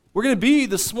We're going to be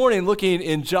this morning looking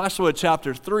in Joshua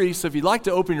chapter 3, so if you'd like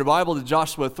to open your Bible to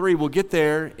Joshua 3, we'll get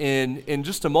there in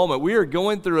just a moment. We are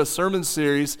going through a sermon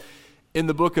series in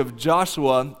the book of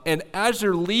Joshua, and as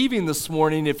you're leaving this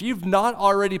morning, if you've not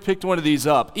already picked one of these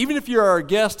up, even if you're our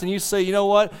guest and you say, you know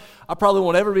what, I probably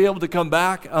won't ever be able to come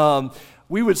back,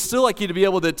 we would still like you to be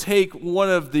able to take one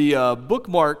of the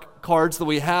bookmark cards that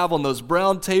we have on those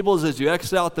brown tables. As you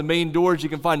exit out the main doors, you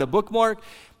can find a bookmark.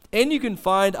 And you can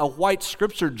find a white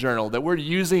scripture journal that we're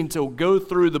using to go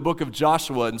through the book of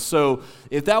Joshua. And so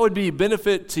if that would be a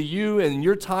benefit to you in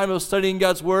your time of studying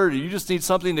God's Word, or you just need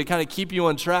something to kind of keep you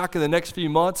on track in the next few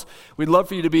months, we'd love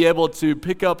for you to be able to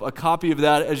pick up a copy of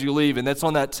that as you leave. And that's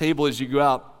on that table as you go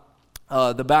out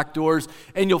the back doors,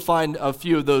 and you'll find a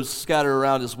few of those scattered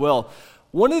around as well.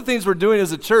 One of the things we're doing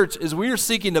as a church is we are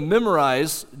seeking to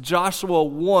memorize Joshua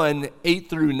 1, 8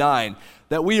 through 9.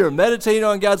 That we are meditating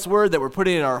on God's Word, that we're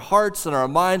putting in our hearts and our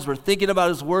minds, we're thinking about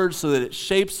His Word so that it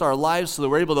shapes our lives so that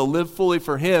we're able to live fully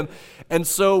for Him. And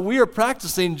so we are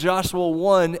practicing Joshua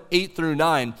 1, 8 through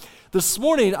 9. This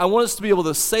morning, I want us to be able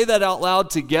to say that out loud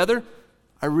together.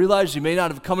 I realize you may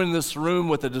not have come in this room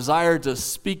with a desire to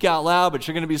speak out loud, but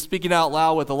you're going to be speaking out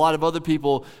loud with a lot of other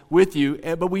people with you.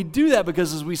 But we do that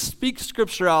because as we speak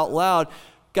Scripture out loud,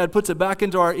 God puts it back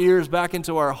into our ears, back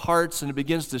into our hearts, and it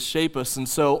begins to shape us. And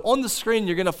so on the screen,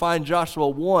 you're going to find Joshua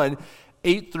 1,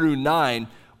 8 through 9.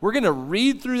 We're going to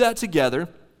read through that together,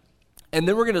 and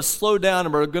then we're going to slow down,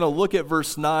 and we're going to look at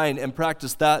verse 9 and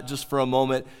practice that just for a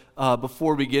moment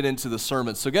before we get into the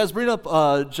sermon. So guys, bring up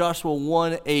Joshua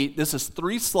 1, 8. This is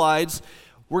 3 slides.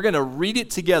 We're going to read it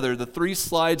together, the 3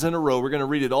 slides in a row. We're going to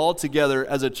read it all together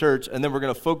as a church, and then we're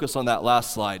going to focus on that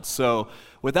last slide. So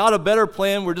without a better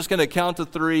plan, we're just going to count to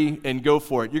 3 and go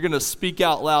for it. You're going to speak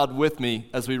out loud with me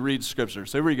as we read Scripture.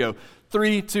 So here we go.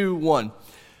 3, 2, 1.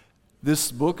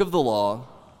 This book of the law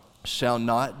shall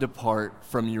not depart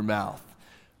from your mouth,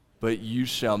 but you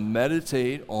shall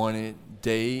meditate on it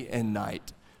day and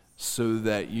night, so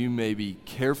that you may be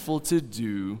careful to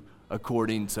do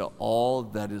according to all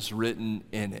that is written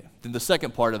in it. Then the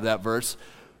second part of that verse,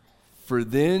 for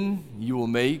then you will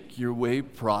make your way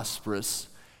prosperous,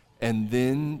 and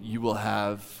then you will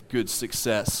have good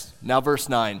success. Now verse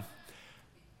 9,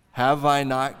 have I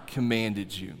not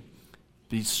commanded you?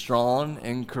 Be strong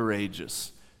and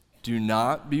courageous. Do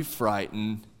not be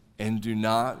frightened, and do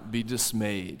not be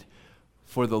dismayed,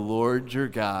 for the Lord your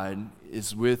God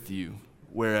is with you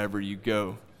wherever you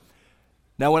go.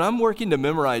 Now, when I'm working to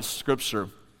memorize Scripture,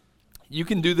 you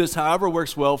can do this however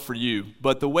works well for you,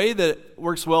 but the way that it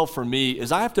works well for me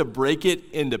is I have to break it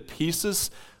into pieces.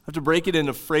 I have to break it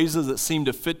into phrases that seem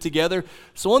to fit together.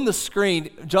 So on the screen,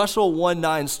 Joshua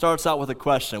 1:9 starts out with a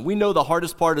question. We know the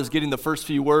hardest part is getting the first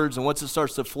few words, and once it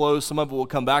starts to flow, some of it will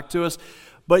come back to us.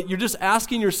 But you're just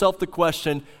asking yourself the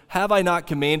question, have I not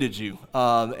commanded you?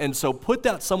 And so put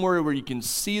that somewhere where you can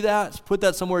see that. Put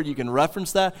that somewhere you can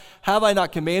reference that. Have I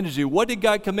not commanded you? What did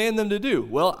God command them to do?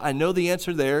 Well, I know the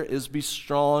answer there is be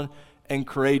strong and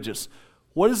courageous.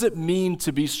 What does it mean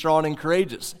to be strong and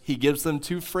courageous? He gives them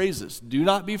 2 phrases. Do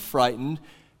not be frightened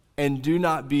and do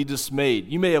not be dismayed.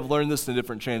 You may have learned this in a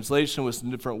different translation with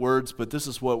some different words, but this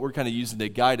is what we're kind of using to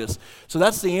guide us. So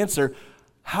that's the answer.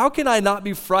 How can I not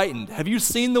be frightened? Have you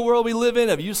seen the world we live in?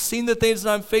 Have you seen the things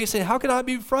that I'm facing? How can I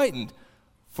be frightened?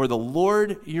 For the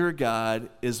Lord your God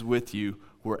is with you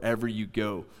wherever you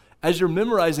go. As you're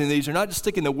memorizing these, you're not just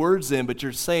sticking the words in, but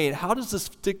you're saying, how does this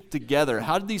fit together?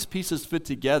 How do these pieces fit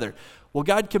together? Well,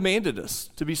 God commanded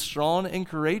us to be strong and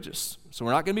courageous. So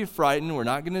we're not going to be frightened. We're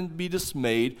not going to be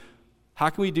dismayed. How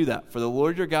can we do that? For the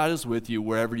Lord your God is with you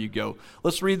wherever you go.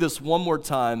 Let's read this one more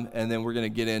time, and then we're going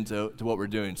to get into what we're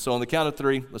doing. So on the count of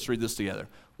 3, let's read this together.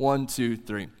 1, 2,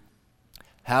 3.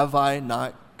 Have I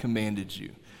not commanded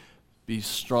you? Be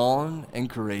strong and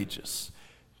courageous.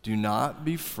 Do not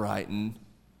be frightened,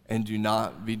 and do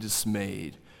not be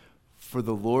dismayed. For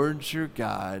the Lord your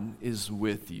God is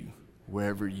with you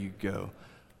wherever you go.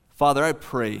 Father, I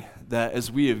pray that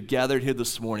as we have gathered here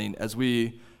this morning, as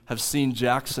we have seen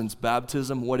Jackson's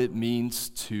baptism, what it means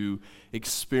to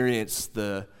experience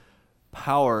the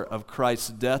power of Christ's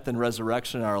death and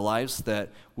resurrection in our lives,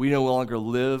 that we no longer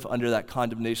live under that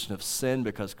condemnation of sin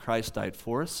because Christ died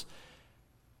for us,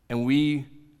 and we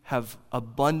have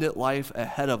abundant life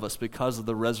ahead of us because of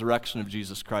the resurrection of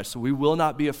Jesus Christ. So we will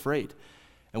not be afraid.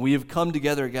 And we have come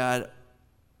together, God,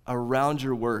 around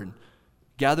your word,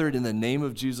 gathered in the name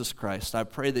of Jesus Christ. I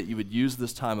pray that you would use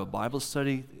this time of Bible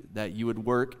study, that you would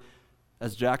work,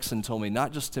 as Jackson told me,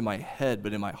 not just in my head,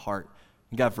 but in my heart.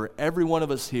 And God, for every one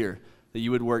of us here, that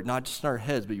you would work not just in our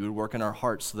heads, but you would work in our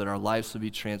hearts so that our lives would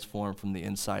be transformed from the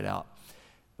inside out.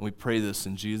 And we pray this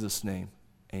in Jesus' name.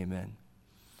 Amen.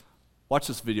 Watch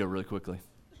this video really quickly.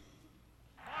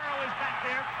 Morrow is back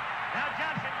there. Now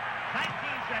Johnson, 19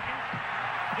 seconds.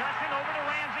 Johnson over to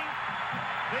Ramsey.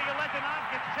 Legonov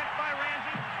gets checked by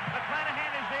Ramsey.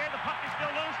 McClanahan is there. The puck is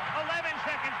still loose. 11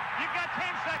 seconds. You've got 10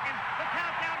 seconds. The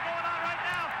countdown going on right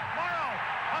now. Morrow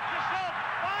up to Schultz.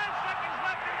 5 seconds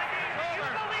left in the game. Do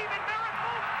you believe in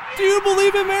miracles? Do you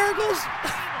believe in miracles?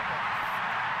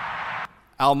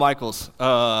 Al Michaels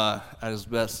at his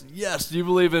best. Yes, do you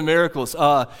believe in miracles?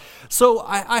 So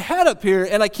I had up here,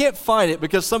 and I can't find it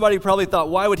because somebody probably thought,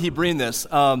 why would he bring this?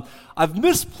 I've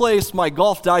misplaced my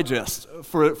Golf Digest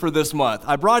for this month.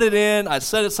 I brought it in, I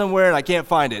set it somewhere, and I can't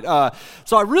find it.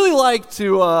 So I really like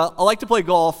to play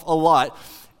golf a lot.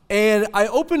 And I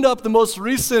opened up the most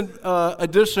recent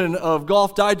edition of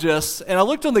Golf Digest, and I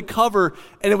looked on the cover,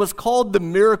 and it was called the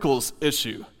Miracles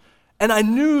issue. And I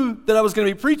knew that I was going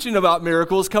to be preaching about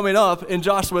miracles coming up in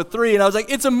Joshua 3, and I was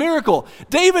like, it's a miracle.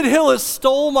 David Hillis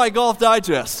stole my Golf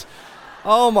Digest.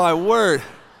 Oh, my word.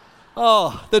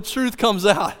 Oh, the truth comes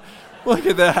out. Look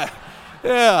at that.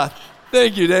 Yeah,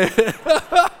 thank you, David.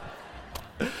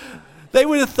 They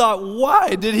would have thought,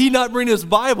 why did he not bring his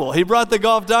Bible? He brought the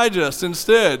Golf Digest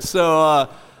instead. So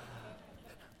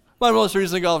my most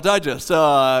recent Golf Digest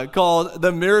called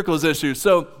the Miracles issue.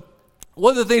 So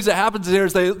one of the things that happens here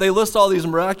is they list all these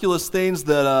miraculous things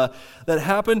that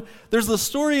happen. There's the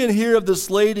story in here of this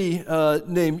lady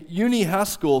named Euni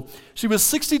Haskell. She was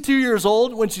 62 years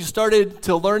old when she started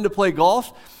to learn to play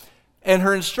golf, and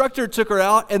her instructor took her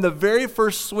out, and the very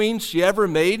first swing she ever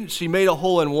made, she made a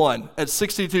hole-in-one at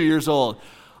 62 years old.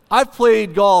 I've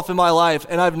played golf in my life,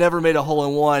 and I've never made a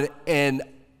hole-in-one, and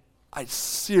I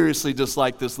seriously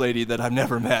dislike this lady that I've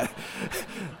never met.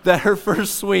 That her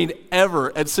first swing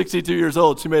ever at 62 years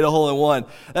old, she made a hole-in-one.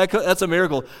 That's a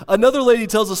miracle. Another lady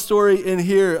tells a story in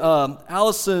here,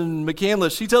 Allison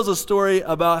McCandless. She tells a story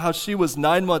about how she was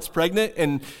 9 months pregnant,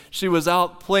 and she was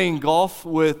out playing golf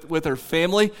with her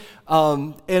family.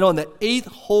 And on the 8th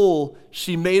hole,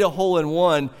 she made a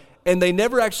hole-in-one, and they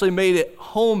never actually made it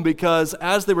home because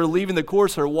as they were leaving the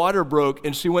course, her water broke,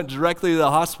 and she went directly to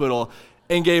the hospital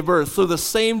and gave birth. So the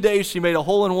same day she made a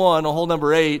hole-in-one on hole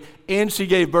number 8, and she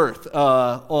gave birth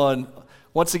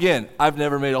once again, I've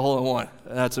never made a hole-in-one.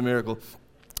 That's a miracle.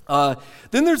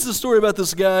 Then there's the story about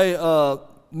this guy,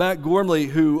 Matt Gormley,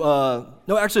 who,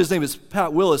 actually his name is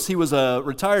Pat Willis. He was a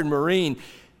retired Marine,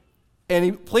 and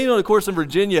he played on a course in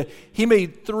Virginia. He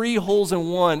made 3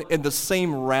 holes-in-one in the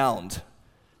same round.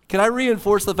 Can I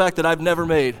reinforce the fact that I've never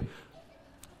made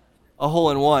a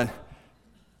hole-in-one?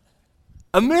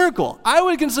 A miracle. I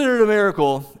would consider it a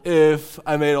miracle if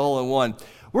I made a hole-in-one.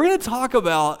 We're going to talk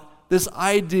about this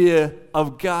idea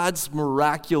of God's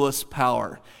miraculous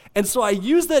power. And so I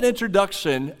use that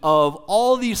introduction of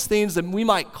all these things that we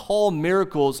might call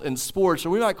miracles in sports,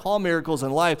 or we might call miracles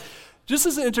in life, just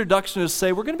as an introduction to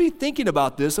say, we're going to be thinking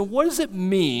about this, and what does it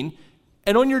mean?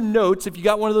 And on your notes, if you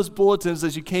got one of those bulletins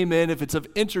as you came in, if it's of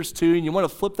interest to you, and you want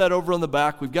to flip that over on the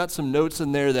back, we've got some notes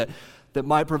in there that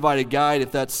might provide a guide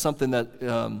if that's something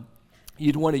that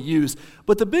you'd want to use.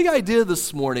 But the big idea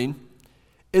this morning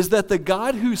is that the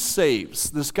God who saves,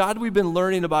 this God we've been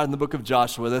learning about in the book of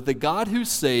Joshua, that the God who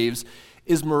saves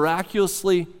is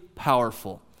miraculously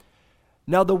powerful.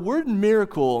 Now, the word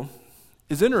miracle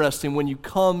is interesting when you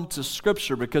come to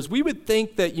Scripture, because we would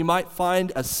think that you might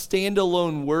find a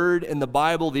standalone word in the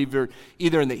Bible, either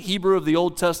in the Hebrew of the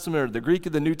Old Testament or the Greek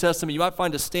of the New Testament. You might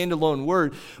find a standalone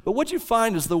word. But what you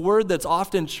find is the word that's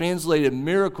often translated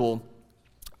miracle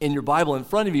in your Bible in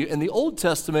front of you. In the Old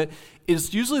Testament,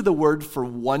 is usually the word for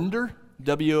wonder,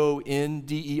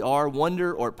 W-O-N-D-E-R,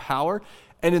 wonder or power.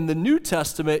 And in the New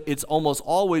Testament, it's almost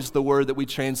always the word that we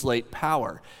translate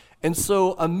power. And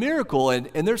so a miracle, and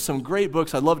there's some great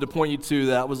books I'd love to point you to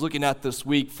that I was looking at this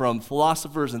week from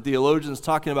philosophers and theologians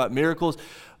talking about miracles.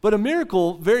 But a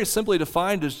miracle, very simply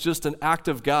defined, is just an act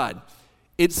of God.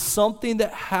 It's something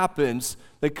that happens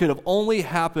that could have only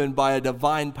happened by a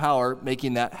divine power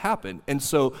making that happen. And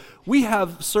so we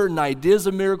have certain ideas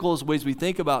of miracles, ways we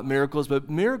think about miracles, but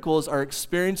miracles are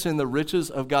experiencing the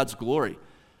riches of God's glory,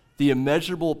 the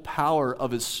immeasurable power of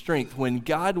His strength. When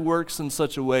God works in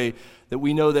such a way that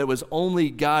we know that it was only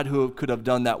God who could have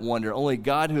done that wonder, only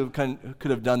God who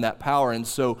could have done that power. And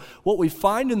so what we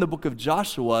find in the book of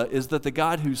Joshua is that the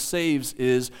God who saves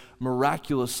is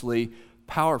miraculously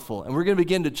powerful. And we're going to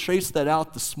begin to trace that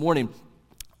out this morning.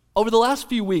 Over the last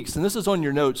few weeks, and this is on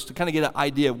your notes to kind of get an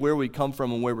idea of where we come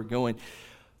from and where we're going,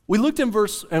 we looked in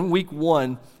week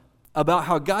 1 about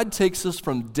how God takes us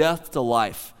from death to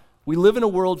life. We live in a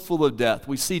world full of death.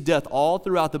 We see death all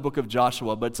throughout the book of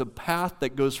Joshua, but it's a path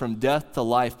that goes from death to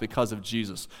life because of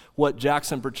Jesus. What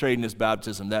Jackson portrayed in his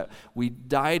baptism, that we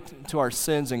died to our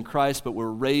sins in Christ, but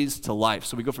we're raised to life.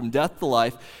 So we go from death to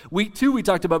life. Week 2, we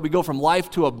talked about we go from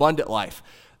life to abundant life.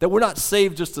 That we're not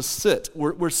saved just to sit.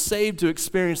 We're saved to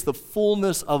experience the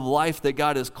fullness of life that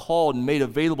God has called and made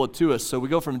available to us. So we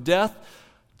go from death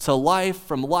to life,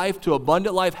 from life to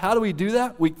abundant life. How do we do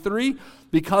that? Week 3,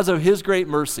 because of his great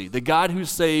mercy. The God who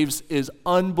saves is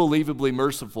unbelievably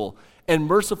merciful, and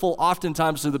merciful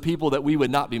oftentimes to the people that we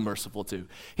would not be merciful to.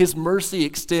 His mercy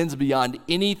extends beyond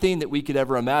anything that we could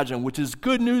ever imagine, which is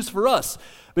good news for us,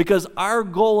 because our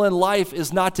goal in life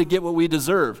is not to get what we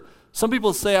deserve. Some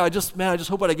people say, I just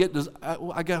hope I get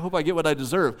what I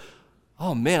deserve.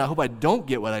 Oh man, I hope I don't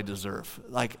get what I deserve.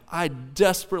 Like, I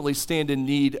desperately stand in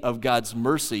need of God's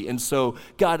mercy. And so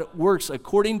God works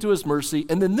according to his mercy.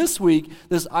 And then this week,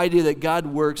 this idea that God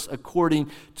works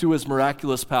according to his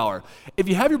miraculous power. If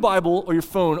you have your Bible or your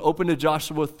phone open to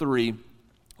Joshua 3,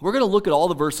 we're going to look at all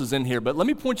the verses in here, but let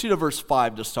me point you to verse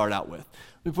 5 to start out with.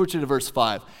 Let me point you to verse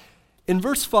 5. In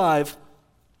verse 5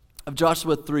 of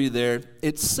Joshua 3 there,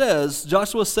 it says,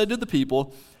 Joshua said to the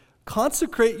people,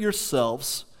 "Consecrate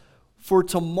yourselves, for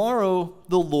tomorrow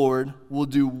the Lord will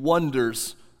do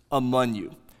wonders among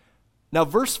you." Now,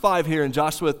 verse 5 here in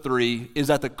Joshua 3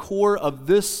 is at the core of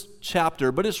this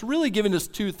chapter, but it's really giving us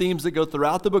two themes that go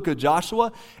throughout the book of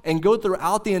Joshua and go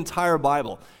throughout the entire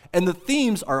Bible. And the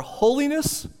themes are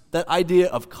holiness, that idea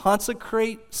of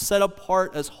consecrate, set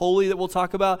apart as holy that we'll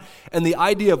talk about, and the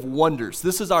idea of wonders.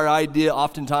 This is our idea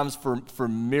oftentimes for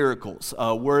miracles,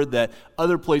 a word that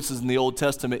other places in the Old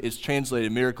Testament is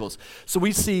translated miracles. So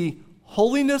we see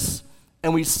holiness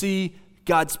and we see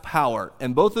God's power.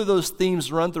 And both of those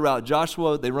themes run throughout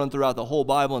Joshua. They run throughout the whole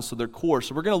Bible, and so they're core.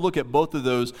 So we're going to look at both of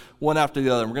those one after the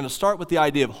other. And we're going to start with the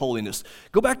idea of holiness.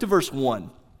 Go back to verse 1.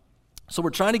 So we're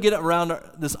trying to get around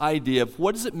this idea of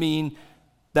what does it mean,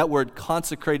 that word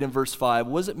consecrate in verse 5.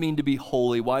 What does it mean to be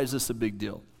holy? Why is this a big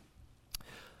deal?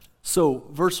 So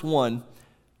verse 1,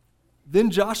 "Then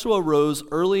Joshua rose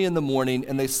early in the morning,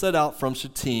 and they set out from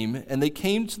Shittim, and they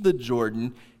came to the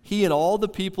Jordan, he and all the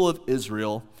people of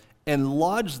Israel, and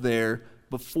lodged there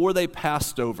before they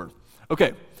passed over."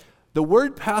 Okay, the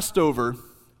word passed over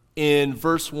in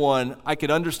verse 1, I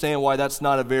could understand why that's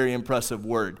not a very impressive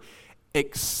word,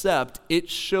 except it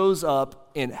shows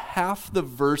up in half the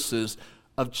verses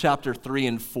of chapter 3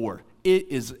 and 4. It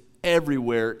is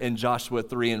everywhere in Joshua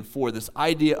 3 and 4, this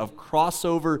idea of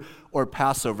crossover or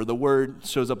Passover. The word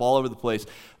shows up all over the place.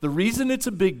 The reason it's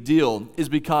a big deal is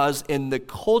because in the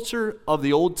culture of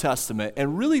the Old Testament,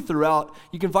 and really throughout,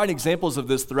 you can find examples of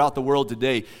this throughout the world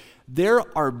today, there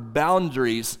are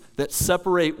boundaries that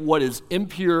separate what is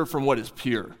impure from what is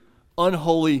pure,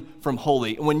 unholy from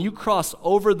holy. And when you cross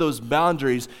over those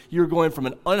boundaries, you're going from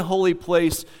an unholy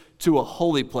place to a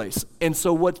holy place. And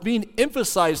so what's being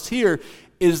emphasized here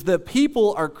is that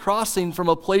people are crossing from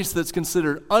a place that's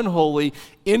considered unholy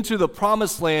into the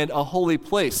promised land, a holy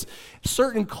place.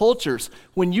 Certain cultures,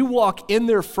 when you walk in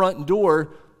their front door,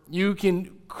 you can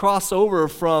cross over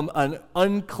from an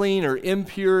unclean or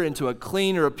impure into a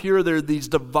clean or a pure. There are these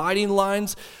dividing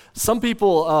lines. Some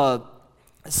people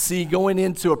see going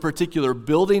into a particular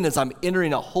building as I'm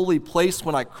entering a holy place.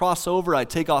 When I cross over, I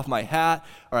take off my hat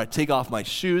or I take off my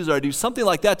shoes or I do something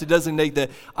like that to designate that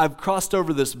I've crossed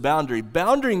over this boundary.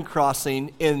 Boundary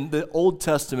crossing in the Old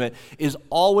Testament is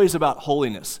always about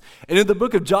holiness. And in the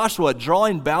book of Joshua,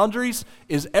 drawing boundaries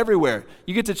is everywhere.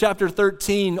 You get to chapter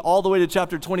 13 all the way to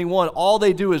chapter 21, all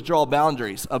they do is draw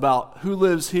boundaries about who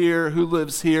lives here, who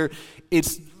lives here.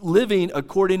 It's living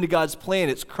according to God's plan.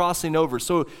 It's crossing over.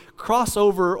 So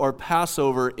crossover or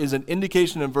Passover is an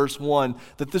indication in verse 1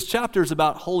 that this chapter is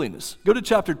about holiness. Go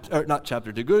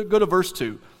to go to verse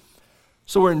 2.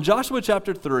 So we're in Joshua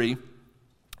chapter 3.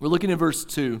 We're looking at verse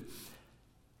 2.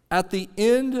 "At the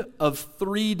end of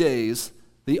 3 days,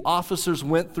 the officers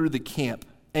went through the camp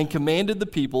and commanded the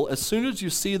people, as soon as you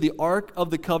see the ark of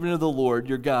the covenant of the Lord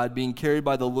your God being carried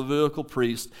by the Levitical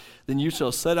priest, then you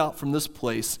shall set out from this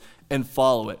place and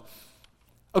follow it."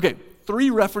 Okay, 3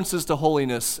 references to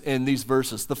holiness in these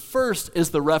verses. The first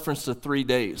is the reference to 3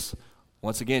 days.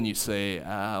 Once again, you say,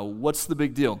 what's the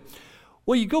big deal?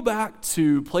 Well, you go back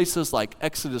to places like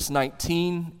Exodus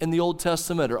 19 in the Old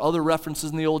Testament or other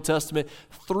references in the Old Testament.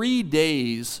 3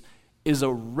 days is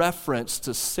a reference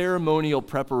to ceremonial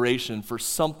preparation for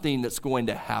something that's going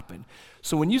to happen.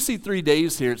 So when you see 3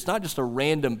 days here, it's not just a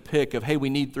random pick of, hey,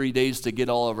 we need 3 days to get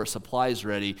all of our supplies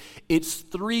ready. It's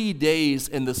 3 days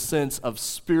in the sense of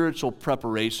spiritual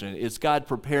preparation. It's God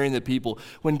preparing the people.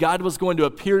 When God was going to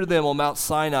appear to them on Mount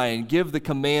Sinai and give the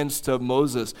commands to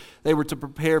Moses, they were to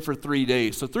prepare for 3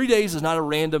 days. So 3 days is not a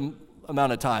random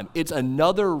amount of time. It's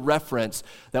another reference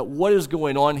that what is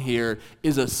going on here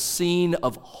is a scene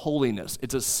of holiness.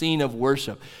 It's a scene of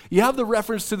worship. You have the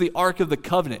reference to the Ark of the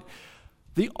Covenant.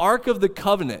 The Ark of the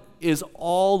Covenant is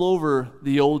all over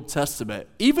the Old Testament.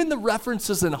 Even the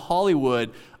references in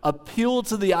Hollywood appeal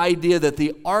to the idea that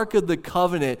the Ark of the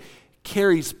Covenant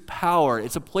carries power.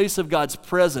 It's a place of God's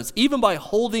presence. Even by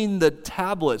holding the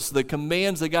tablets, the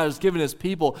commands that God has given his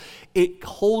people, it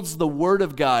holds the word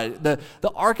of God.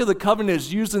 The Ark of the Covenant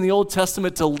is used in the Old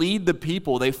Testament to lead the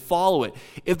people. They follow it.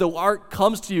 If the Ark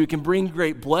comes to you, it can bring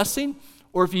great blessing,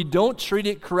 or if you don't treat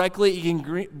it correctly, it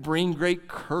can bring great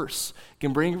curse. It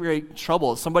can bring great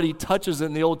trouble. If somebody touches it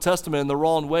in the Old Testament in the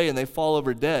wrong way and they fall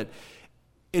over dead,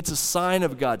 it's a sign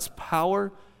of God's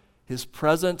power, his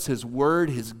presence, his word,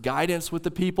 his guidance with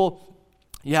the people.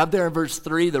 You have there in verse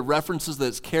 3 the references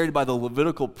that's carried by the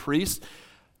Levitical priest.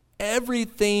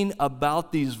 Everything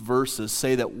about these verses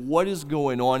say that what is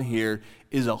going on here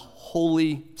is a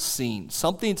holy scene.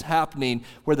 Something's happening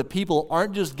where the people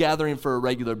aren't just gathering for a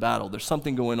regular battle. There's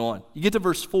something going on. You get to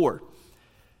verse 4.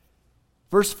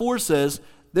 Verse 4 says,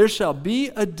 "There shall be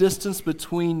a distance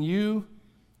between you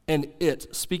and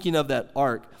it," speaking of that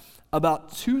ark,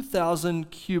 "about 2,000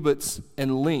 cubits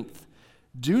in length.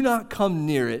 Do not come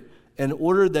near it, in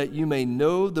order that you may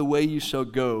know the way you shall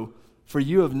go, for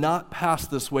you have not passed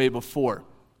this way before."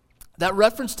 That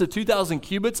reference to 2,000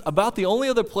 cubits, about the only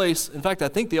other place, in fact, I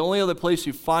think the only other place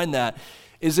you find that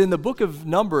is in the book of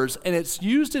Numbers, and it's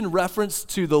used in reference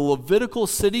to the Levitical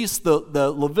cities,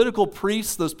 the Levitical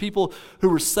priests, those people who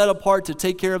were set apart to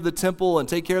take care of the temple and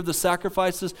take care of the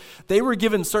sacrifices. They were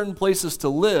given certain places to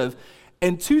live,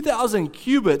 and 2,000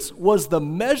 cubits was the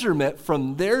measurement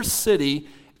from their city,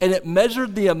 and it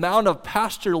measured the amount of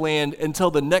pasture land until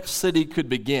the next city could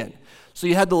begin. So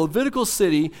you had the Levitical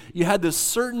city, you had this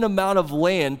certain amount of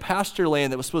land, pasture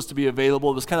land that was supposed to be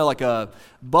available. It was kind of like a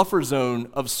buffer zone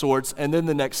of sorts, and then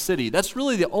the next city. That's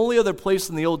really the only other place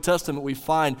in the Old Testament we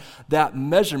find that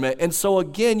measurement. And so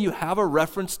again, you have a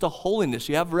reference to holiness.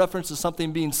 You have a reference to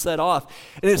something being set off.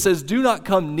 And it says, "Do not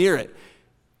come near it,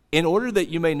 in order that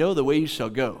you may know the way you shall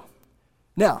go."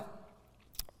 Now,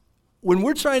 when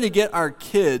we're trying to get our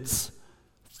kids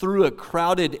through a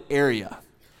crowded area,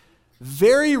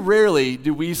 very rarely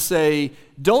do we say,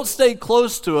 "Don't stay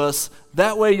close to us,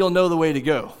 that way you'll know the way to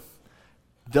go."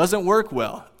 Doesn't work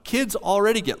well. Kids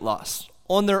already get lost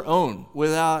on their own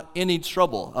without any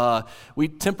trouble. We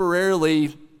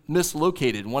temporarily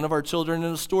mislocated one of our children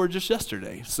in a store just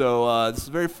yesterday. So this is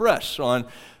very fresh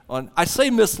I say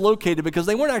mislocated because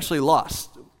they weren't actually lost.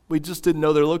 We just didn't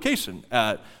know their location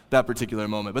at that particular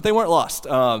moment, but they weren't lost.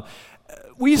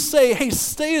 We say, "Hey,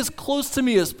 stay as close to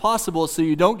me as possible so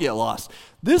you don't get lost."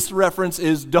 This reference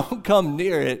is don't come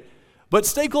near it, but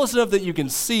stay close enough that you can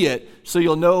see it so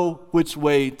you'll know which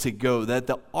way to go. That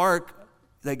the ark,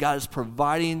 that God is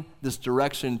providing this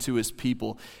direction to his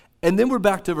people. And then we're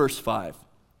back to verse 5.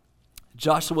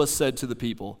 Joshua said to the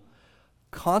people,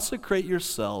 "Consecrate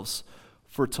yourselves,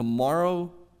 for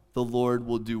tomorrow the Lord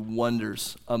will do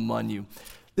wonders among you."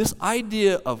 This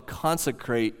idea of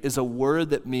consecrate is a word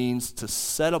that means to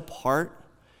set apart,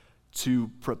 to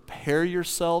prepare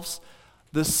yourselves.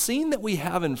 The scene that we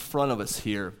have in front of us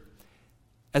here,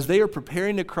 as they are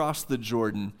preparing to cross the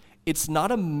Jordan, it's not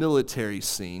a military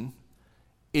scene.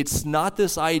 It's not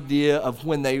this idea of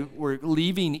when they were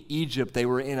leaving Egypt, they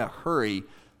were in a hurry.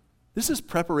 This is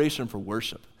preparation for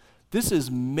worship. This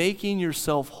is making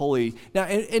yourself holy. Now,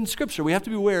 in Scripture, we have to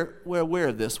be aware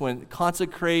of this. When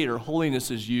consecrate or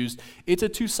holiness is used, it's a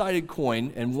two-sided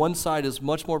coin, and one side is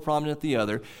much more prominent than the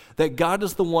other, that God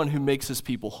is the one who makes his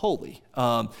people holy.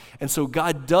 And so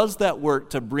God does that work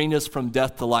to bring us from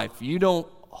death to life. You don't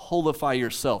holify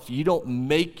yourself. You don't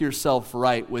make yourself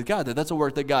right with God. That's a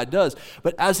work that God does.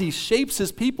 But as he shapes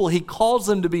his people, he calls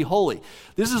them to be holy.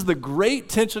 This is the great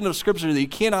tension of Scripture that you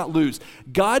cannot lose.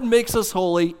 God makes us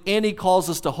holy, and he calls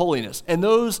us to holiness. And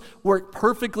those work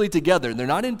perfectly together. They're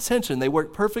not in tension. They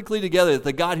work perfectly together.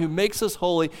 The God who makes us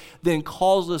holy then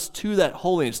calls us to that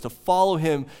holiness, to follow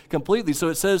him completely. So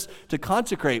it says to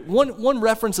consecrate. One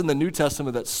reference in the New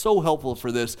Testament that's so helpful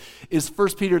for this is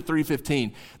 1 Peter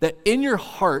 3:15, that in your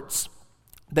hearts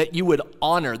that you would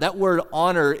honor. That word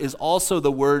honor is also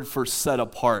the word for set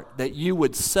apart, that you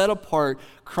would set apart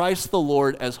Christ the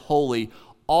Lord as holy,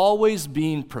 always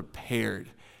being prepared.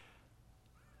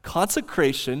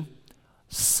 Consecration,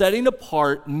 setting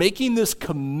apart, making this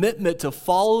commitment to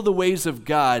follow the ways of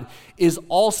God is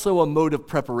also a mode of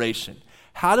preparation.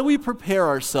 How do we prepare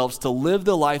ourselves to live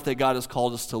the life that God has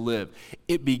called us to live?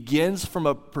 It begins from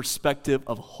a perspective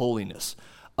of holiness,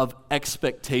 of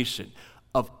expectation,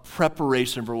 of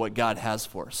preparation for what God has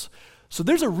for us. So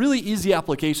there's a really easy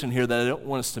application here that I don't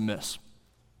want us to miss.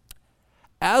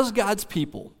 As God's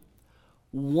people,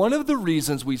 one of the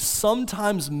reasons we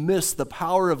sometimes miss the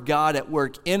power of God at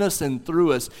work in us and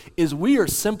through us is we are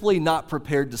simply not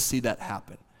prepared to see that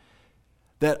happen.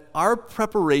 That our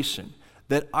preparation,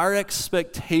 that our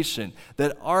expectation,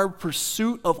 that our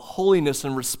pursuit of holiness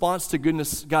in response to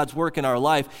God's work in our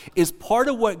life is part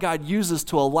of what God uses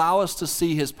to allow us to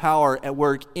see his power at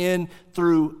work in,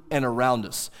 through, and around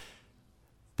us.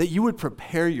 That you would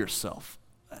prepare yourself.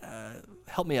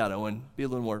 Help me out, Owen. Be a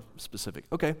little more specific.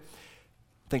 Okay.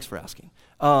 Thanks for asking.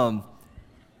 How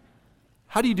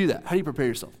do you do that? How do you prepare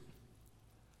yourself?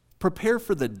 Prepare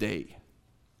for the day.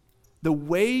 The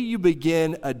way you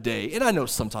begin a day, and I know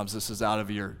sometimes this is out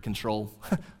of your control.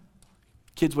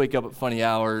 Kids wake up at funny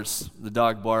hours, the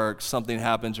dog barks, something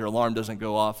happens, your alarm doesn't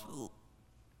go off.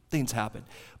 Things happen.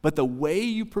 But the way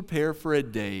you prepare for a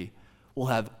day will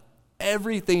have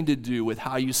everything to do with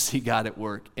how you see God at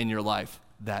work in your life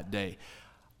that day.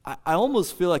 I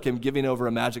almost feel like I'm giving over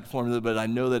a magic formula, but I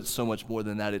know that it's so much more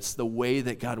than that. It's the way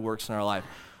that God works in our life.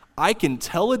 I can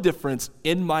tell a difference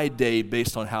in my day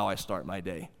based on how I start my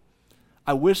day.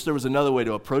 I wish there was another way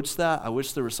to approach that. I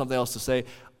wish there was something else to say.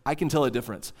 I can tell a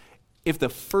difference. If the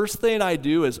first thing I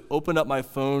do is open up my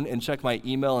phone and check my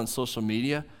email and social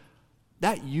media,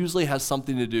 that usually has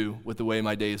something to do with the way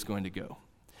my day is going to go.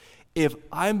 If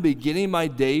I'm beginning my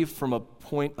day from a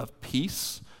point of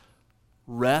peace,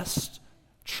 rest,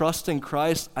 trust in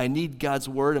Christ, I need God's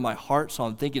word in my heart, so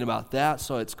I'm thinking about that,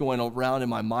 so it's going around in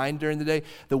my mind during the day.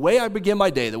 The way I begin my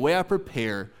day, the way I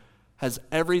prepare, has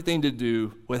everything to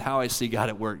do with how I see God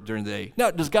at work during the day. Now,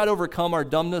 does God overcome our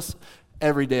dumbness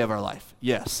every day of our life?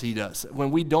 Yes, he does.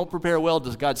 When we don't prepare well,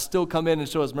 does God still come in and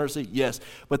show us mercy? Yes.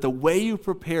 But the way you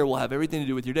prepare will have everything to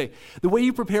do with your day. The way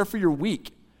you prepare for your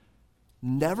week.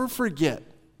 Never forget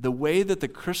the way that the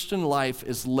Christian life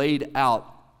is laid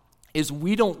out is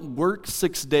we don't work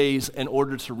 6 days in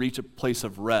order to reach a place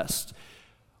of rest.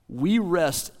 We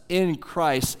rest in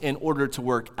Christ in order to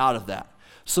work out of that.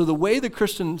 So the way the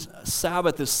Christian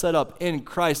Sabbath is set up in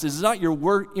Christ is not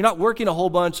you're not working a whole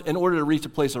bunch in order to reach a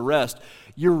place of rest.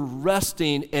 You're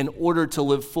resting in order to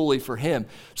live fully for him.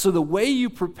 So the way you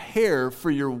prepare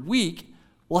for your week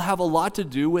will have a lot to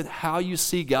do with how you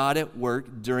see God at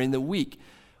work during the week.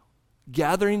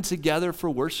 Gathering together for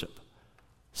worship.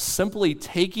 Simply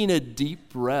taking a deep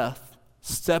breath,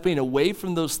 stepping away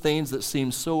from those things that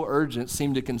seem so urgent,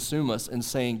 seem to consume us, and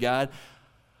saying, God,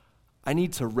 I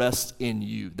need to rest in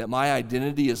you, that my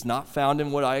identity is not found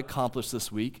in what I accomplished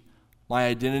this week. My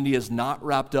identity is not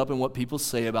wrapped up in what people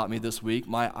say about me this week.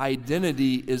 My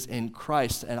identity is in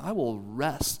Christ, and I will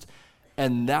rest,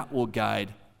 and that will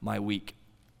guide my week.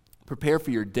 Prepare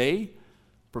for your day,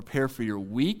 prepare for your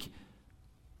week,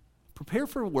 prepare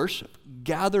for worship,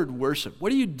 gathered worship. What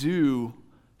do you do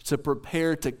to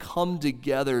prepare to come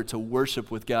together to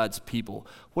worship with God's people?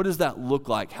 What does that look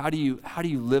like? How do you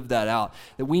live that out?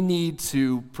 That we need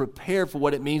to prepare for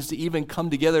what it means to even come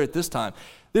together at this time.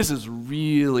 This is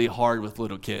really hard with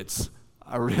little kids.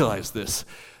 I realize this.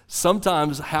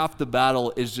 Sometimes half the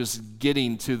battle is just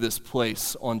getting to this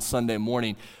place on Sunday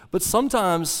morning. But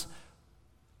sometimes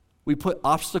we put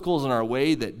obstacles in our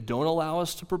way that don't allow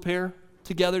us to prepare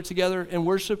together in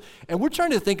worship. And we're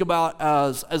trying to think about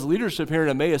as leadership here in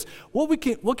Emmaus,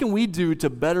 what can we do to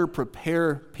better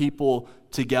prepare people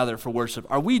together for worship?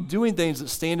 Are we doing things that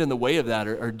stand in the way of that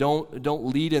or don't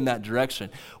lead in that direction?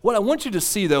 What I want you to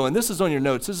see though, and this is on your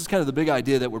notes, this is kind of the big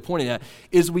idea that we're pointing at,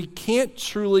 is we can't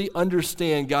truly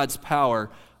understand God's power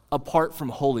apart from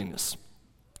holiness.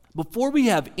 Before we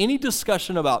have any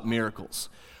discussion about miracles,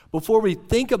 before we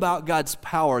think about God's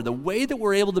power, the way that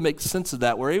we're able to make sense of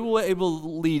that, we're able to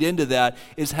lead into that,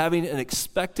 is having an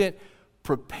expectant,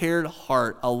 prepared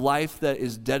heart, a life that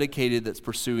is dedicated, that's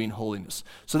pursuing holiness.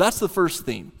 So that's the first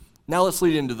theme. Now let's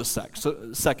lead into the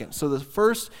second. So the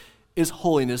first is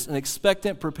holiness, an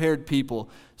expectant, prepared people.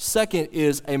 Second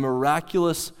is a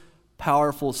miraculous,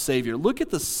 powerful Savior. Look at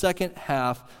the second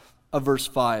half of verse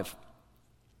 5.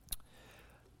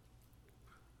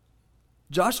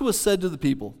 Joshua said to the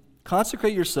people,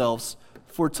 consecrate yourselves,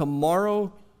 for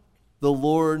tomorrow the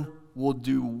Lord will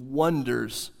do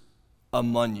wonders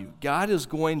among you. God is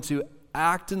going to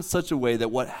act in such a way that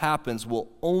what happens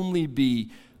will only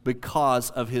be because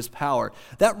of his power.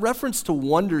 That reference to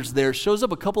wonders there shows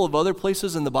up a couple of other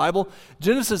places in the Bible.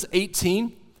 Genesis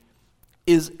 18,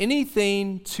 is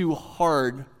anything too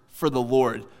hard for the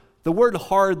Lord? The word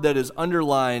hard that is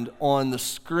underlined on the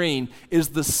screen is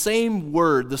the same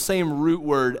word, the same root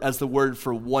word as the word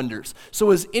for wonders.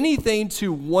 So is anything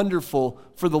too wonderful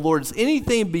for the Lord? Is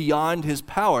anything beyond his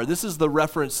power? This is the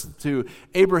reference to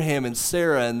Abraham and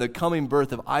Sarah and the coming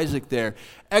birth of Isaac there.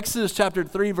 Exodus chapter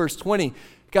 3, verse 20,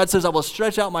 God says, I will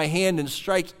stretch out my hand and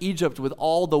strike Egypt with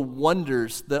all the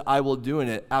wonders that I will do in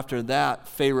it. After that,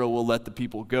 Pharaoh will let the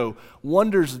people go.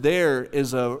 Wonders there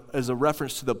is a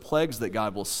reference to the plagues that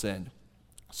God will send.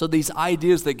 So these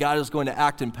ideas that God is going to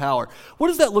act in power. What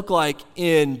does that look like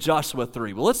in Joshua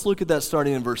 3? Well, let's look at that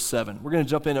starting in verse 7. We're going to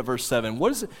jump in at verse 7.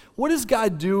 What does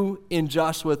God do in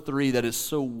Joshua 3 that is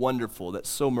so wonderful, that's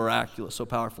so miraculous, so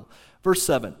powerful? Verse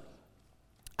 7.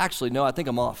 Actually, no, I think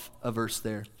I'm off a verse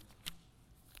there.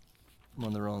 I'm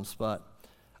on the wrong spot.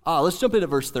 Let's jump in at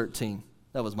verse 13.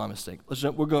 That was my mistake.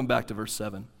 We're going back to verse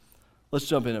 7. Let's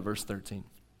jump in at verse 13.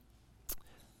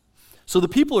 So the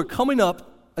people are coming up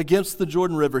against the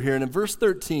Jordan River here, and in verse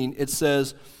 13 it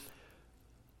says,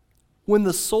 when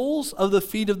the soles of the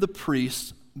feet of the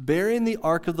priests bearing the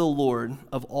ark of the Lord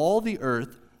of all the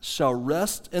earth shall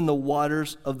rest in the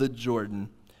waters of the Jordan,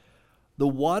 the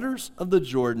waters of the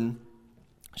Jordan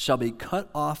shall be cut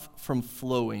off from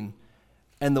flowing,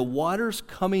 and the waters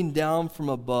coming down from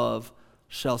above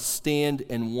shall stand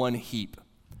in one heap.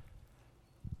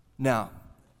 Now,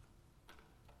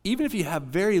 even if you have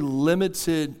very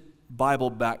limited Bible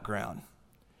background,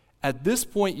 at this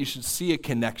point you should see a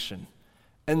connection.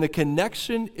 And the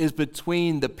connection is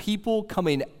between the people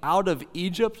coming out of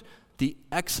Egypt, the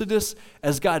Exodus,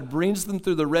 as God brings them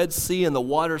through the Red Sea and the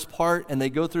waters part and they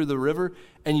go through the river.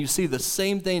 And you see the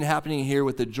same thing happening here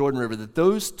with the Jordan River, that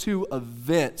those two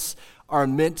events are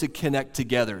meant to connect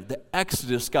together. The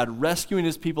Exodus, God rescuing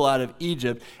his people out of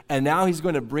Egypt, and now he's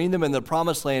going to bring them in the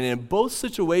promised land. And in both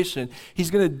situations, he's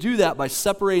going to do that by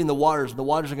separating the waters, and the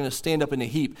waters are going to stand up in a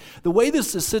heap. The way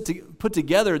this is put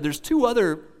together, there's two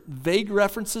other vague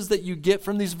references that you get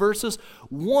from these verses.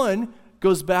 One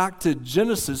goes back to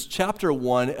Genesis chapter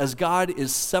 1 as God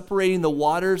is separating the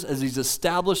waters, as he's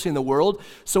establishing the world.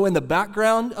 So in the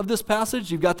background of this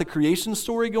passage, you've got the creation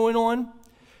story going on.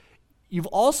 You've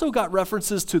also got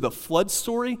references to the flood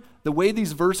story. The way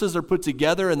these verses are put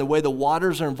together and the way the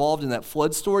waters are involved in that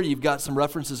flood story, you've got some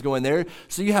references going there.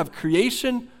 So you have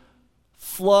creation,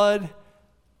 flood,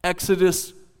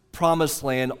 Exodus, promised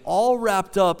land, all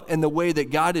wrapped up in the way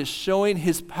that God is showing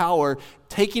his power,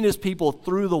 taking his people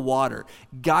through the water,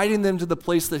 guiding them to the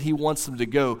place that he wants them to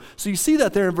go. So you see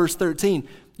that there in verse 13.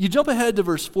 You jump ahead to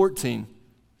verse 14.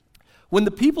 When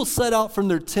the people set out from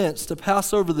their tents to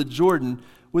pass over the Jordan,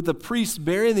 with the priests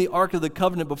bearing the ark of the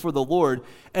covenant before the Lord,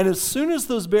 and as soon as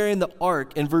those bearing the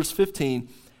ark, in verse 15,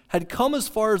 had come as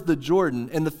far as the Jordan,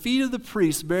 and the feet of the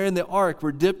priests bearing the ark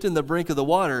were dipped in the brink of the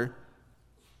water,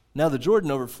 now the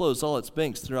Jordan overflows all its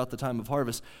banks throughout the time of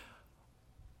harvest.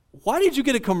 Why did you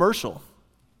get a commercial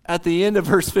at the end of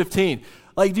verse 15?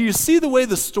 Like, do you see the way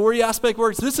the story aspect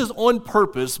works? This is on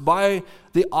purpose by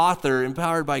the author,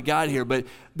 empowered by God here, but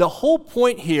the whole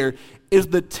point here is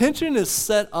the tension is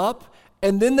set up,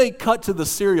 and then they cut to the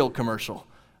cereal commercial.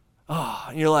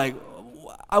 And you're like,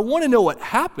 I want to know what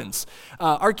happens.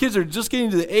 Our kids are just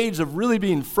getting to the age of really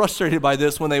being frustrated by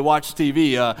this when they watch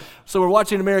TV. So we're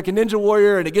watching American Ninja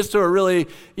Warrior, and it gets to a really,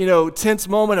 tense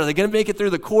moment. Are they going to make it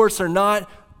through the course or not?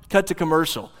 Cut to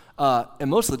commercial. And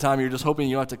most of the time, you're just hoping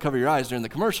you don't have to cover your eyes during the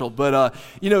commercial. But,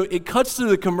 it cuts through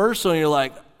the commercial, and you're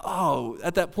like, oh,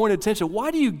 at that point of tension, why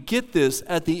do you get this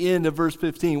at the end of verse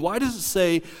 15? Why does it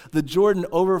say the Jordan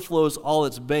overflows all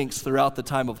its banks throughout the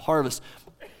time of harvest?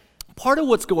 Part of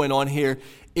what's going on here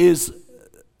is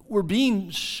we're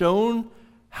being shown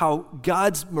how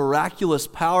God's miraculous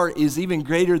power is even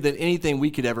greater than anything we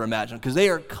could ever imagine, because they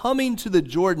are coming to the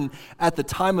Jordan at the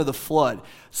time of the flood.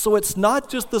 So it's not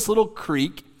just this little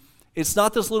creek, it's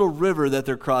not this little river that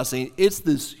they're crossing, it's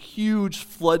this huge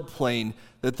floodplain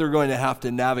that they're going to have to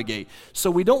navigate.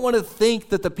 So we don't want to think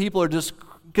that the people are just,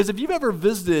 because if you've ever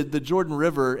visited the Jordan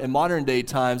River in modern day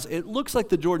times, it looks like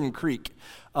the Jordan Creek.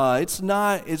 It's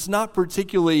not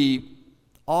particularly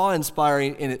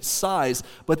awe-inspiring in its size,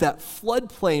 but that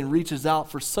floodplain reaches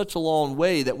out for such a long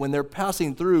way that when they're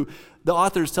passing through, the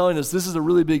author is telling us this is a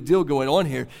really big deal going on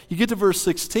here. You get to verse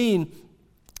 16,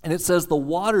 and it says, the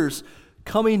waters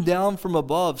coming down from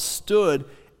above stood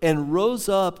and rose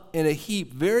up in a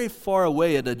heap very far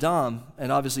away at Adam,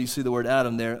 and obviously you see the word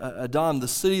Adam there, Adam, the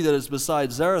city that is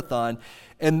beside Zarethan,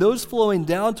 and those flowing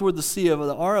down toward the sea of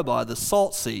the Arabah, the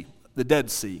salt sea. the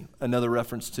Dead Sea, another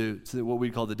reference to what we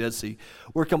call the Dead Sea,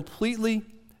 were completely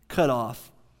cut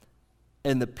off,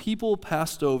 and the people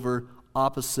passed over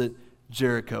opposite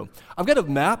Jericho. I've got a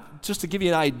map just to give you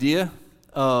an idea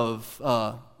of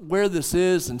where this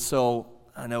is, and so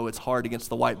I know it's hard against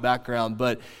the white background,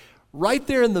 but right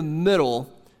there in the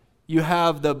middle, you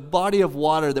have the body of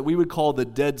water that we would call the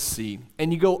Dead Sea.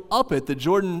 And you go up it, the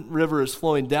Jordan River is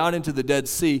flowing down into the Dead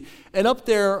Sea. And up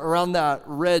there around that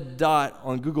red dot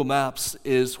on Google Maps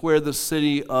is where the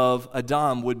city of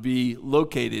Adam would be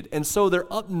located. And so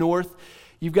they're up north.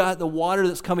 You've got the water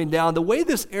that's coming down. The way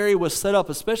this area was set up,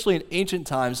 especially in ancient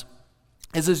times,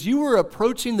 is as you were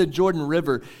approaching the Jordan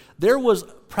River, there was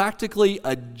practically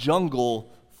a jungle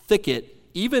thicket,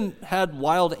 even had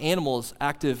wild animals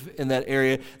active in that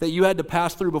area that you had to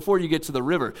pass through before you get to the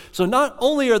river. So not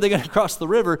only are they going to cross the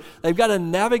river, they've got to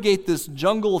navigate this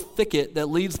jungle thicket that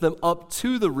leads them up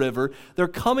to the river. They're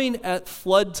coming at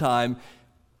flood time.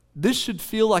 This should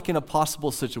feel like an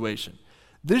impossible situation.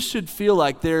 This should feel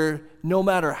like no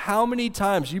matter how many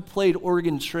times you played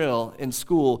Oregon Trail in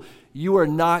school, you are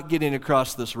not getting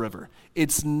across this river.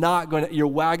 It's not going to, your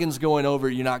wagon's going over,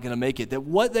 you're not going to make it. That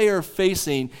what they are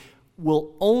facing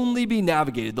will only be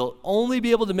navigated. They'll only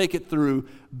be able to make it through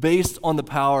based on the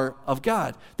power of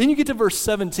God. Then you get to verse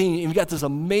 17, and you've got this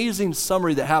amazing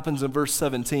summary that happens in verse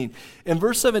 17. In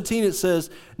verse 17, it says,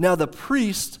 "Now the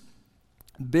priest,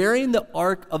 bearing the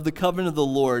ark of the covenant of the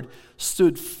Lord,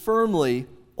 stood firmly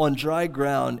on dry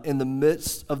ground in the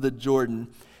midst of the Jordan,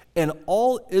 and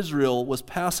all Israel was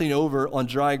passing over on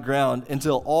dry ground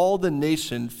until all the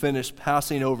nation finished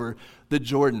passing over the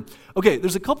Jordan." Okay,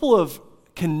 there's a couple of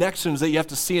connections that you have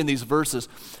to see in these verses.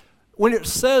 When it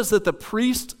says that the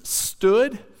priest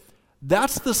stood,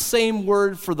 that's the same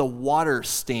word for the water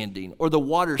standing, or the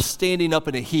water standing up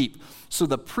in a heap. So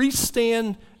the priest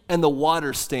stand and the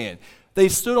water stand. They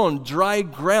stood on dry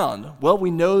ground. Well,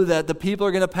 we know that the people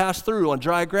are going to pass through on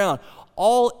dry ground.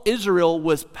 All Israel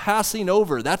was passing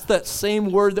over. That's that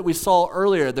same word that we saw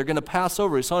earlier. They're going to pass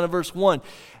over. We saw it in verse 1.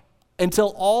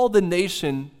 Until all the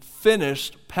nation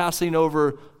finished passing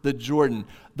over the Jordan.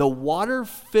 The water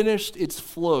finished its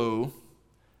flow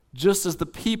just as the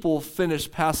people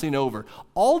finished passing over.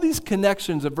 All these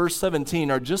connections of verse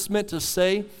 17 are just meant to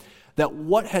say that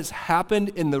what has happened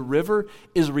in the river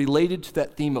is related to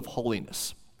that theme of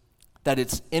holiness, that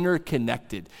it's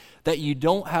interconnected, that you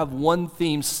don't have one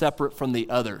theme separate from the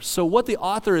other. So what the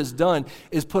author has done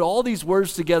is put all these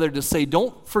words together to say,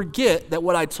 don't forget that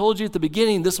what I told you at the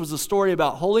beginning, this was a story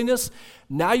about holiness.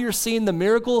 Now you're seeing the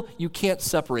miracle, you can't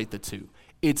separate the two.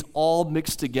 It's all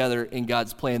mixed together in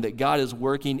God's plan, that God is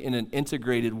working in an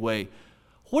integrated way.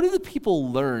 What do the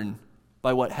people learn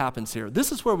by what happens here?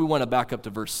 This is where we want to back up to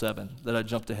verse 7 that I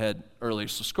jumped ahead earlier.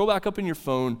 So scroll back up in your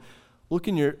phone, look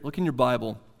in your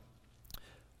Bible.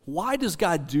 Why does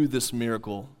God do this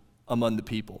miracle among the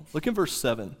people? Look in verse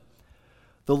 7.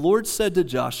 "The Lord said to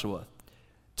Joshua,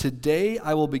 'Today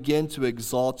I will begin to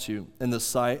exalt you in the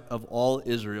sight of all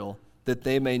Israel, that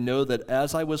they may know that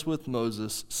as I was with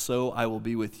Moses, so I will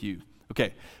be with you.'"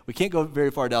 Okay, we can't go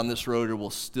very far down this road or we'll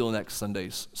steal next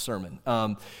Sunday's sermon.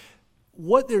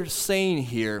 What they're saying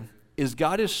here is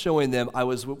God is showing them, I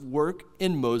was at work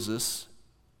in Moses,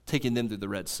 taking them through the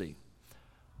Red Sea.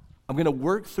 I'm going to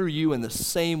work through you in the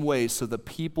same way so the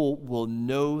people will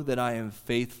know that I am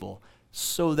faithful,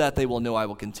 so that they will know I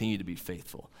will continue to be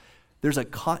faithful. There's a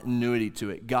continuity to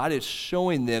it. God is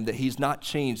showing them that he's not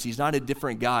changed. He's not a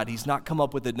different God. He's not come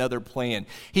up with another plan.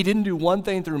 He didn't do one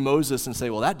thing through Moses and say,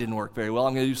 well, that didn't work very well.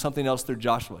 I'm going to do something else through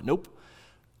Joshua. Nope.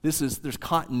 There's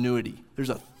continuity. There's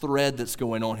a thread that's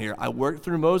going on here. I worked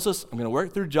through Moses. I'm going to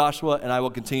work through Joshua, and I will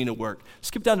continue to work.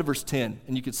 Skip down to verse 10,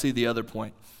 and you can see the other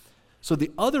point. So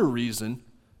the other reason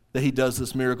that he does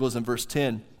this miracle is in verse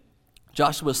 10.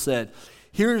 Joshua said,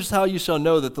 "Here's how you shall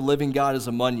know that the living God is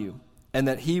among you, and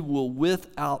that he will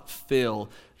without fail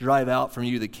drive out from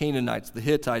you the Canaanites, the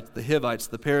Hittites, the Hivites,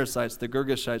 the Perizzites, the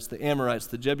Girgashites, the Amorites,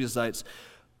 the Jebusites.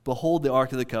 Behold, the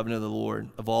ark of the covenant of the Lord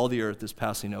of all the earth is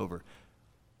passing over."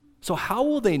 So how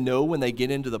will they know when they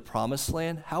get into the promised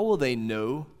land? How will they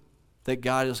know that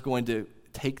God is going to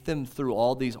take them through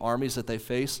all these armies that they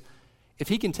face? If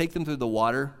he can take them through the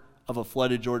water of a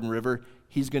flooded Jordan River,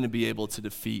 he's going to be able to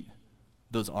defeat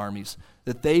those armies.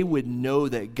 That they would know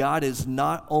that God is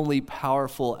not only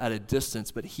powerful at a distance,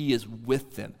 but he is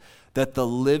with them. That the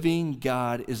living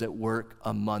God is at work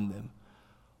among them.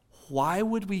 Why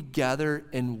would we gather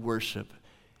and worship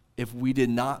if we did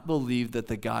not believe that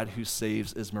the God who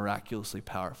saves is miraculously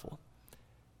powerful?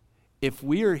 If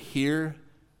we are here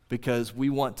because we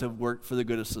want to work for the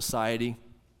good of society,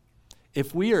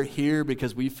 if we are here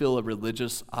because we feel a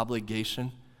religious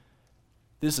obligation,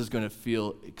 this is going to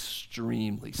feel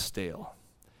extremely stale.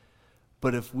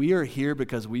 But if we are here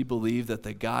because we believe that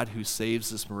the God who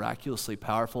saves is miraculously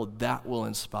powerful, that will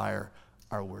inspire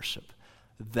our worship.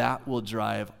 That will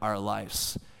drive our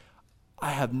lives. I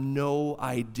have no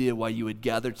idea why you would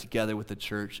gather together with the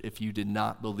church if you did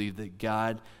not believe that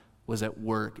God was at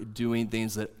work doing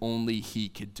things that only he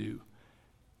could do.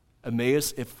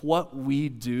 Emmaus, if what we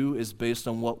do is based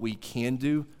on what we can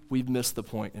do, we've missed the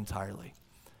point entirely.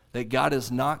 That God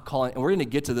is not calling, and we're going to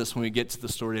get to this when we get to the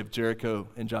story of Jericho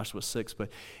in Joshua 6, but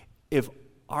if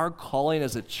our calling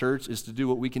as a church is to do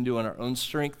what we can do on our own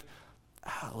strength,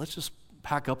 let's just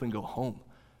pack up and go home.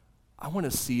 I want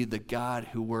to see the God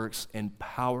who works in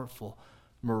powerful,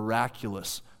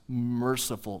 miraculous,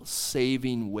 merciful,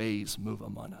 saving ways move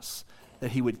among us.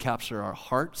 That he would capture our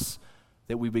hearts,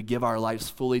 that we would give our lives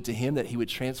fully to him, that he would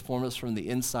transform us from the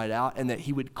inside out, and that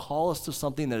he would call us to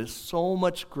something that is so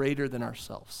much greater than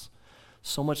ourselves,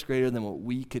 so much greater than what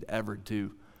we could ever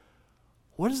do.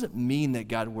 What does it mean that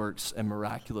God works in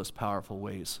miraculous, powerful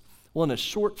ways? Well, in a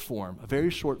short form, a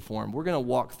very short form, we're going to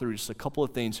walk through just a couple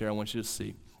of things here I want you to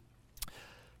see.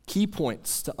 Key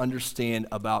points to understand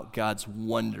about God's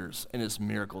wonders and his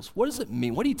miracles. What does it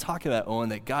mean? What are you talking about, Owen,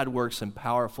 that God works in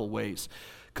powerful ways?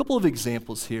 A couple of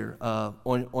examples here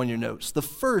on your notes. The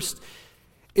first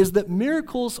is that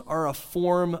miracles are a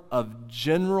form of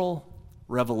general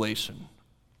revelation.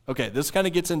 Okay, this kind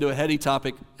of gets into a heady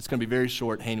topic. It's going to be very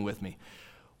short. Hang with me.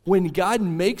 When God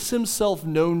makes himself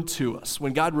known to us,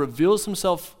 when God reveals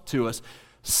himself to us,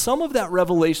 some of that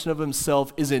revelation of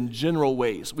himself is in general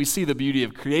ways. We see the beauty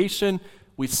of creation.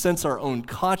 We sense our own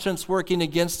conscience working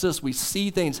against us. We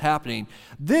see things happening.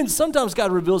 Then sometimes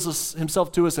God reveals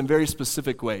himself to us in very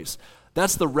specific ways.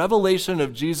 That's the revelation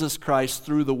of Jesus Christ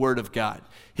through the Word of God.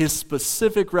 His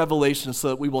specific revelation so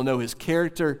that we will know his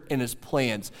character and his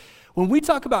plans. When we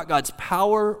talk about God's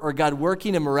power or God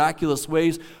working in miraculous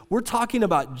ways, we're talking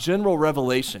about general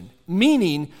revelation,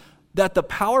 meaning that the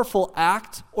powerful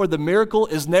act or the miracle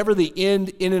is never the end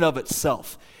in and of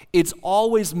itself. It's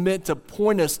always meant to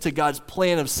point us to God's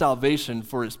plan of salvation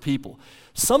for his people.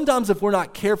 Sometimes if we're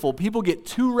not careful, people get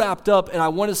too wrapped up and I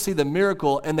want to see the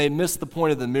miracle and they miss the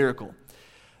point of the miracle.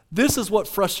 This is what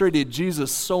frustrated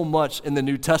Jesus so much in the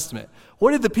New Testament.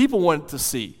 What did the people want to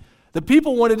see? The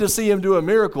people wanted to see him do a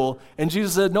miracle, and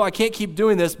Jesus said, no, I can't keep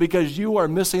doing this because you are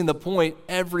missing the point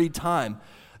every time.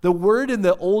 The word in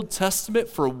the Old Testament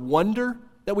for wonder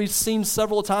that we've seen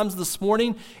several times this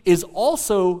morning is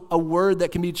also a word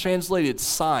that can be translated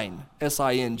sign,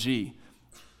 S-I-N-G,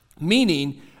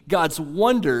 meaning God's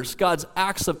wonders, God's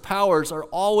acts of powers are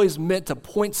always meant to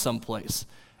point someplace,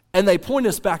 and they point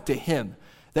us back to him,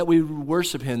 that we would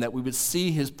worship him, that we would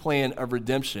see his plan of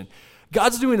redemption.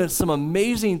 God's doing some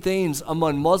amazing things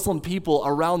among Muslim people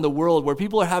around the world where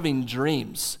people are having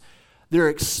dreams. They're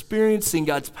experiencing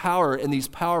God's power in these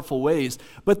powerful ways,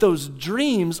 but those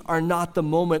dreams are not the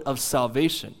moment of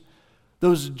salvation.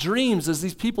 Those dreams, as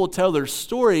these people tell their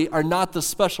story, are not the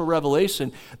special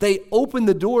revelation. They open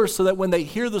the door so that when they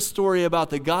hear the story about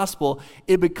the gospel,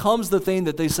 it becomes the thing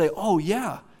that they say, oh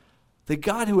yeah, the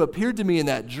God who appeared to me in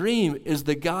that dream is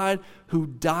the God who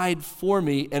died for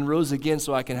me and rose again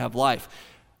so I can have life.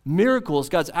 Miracles,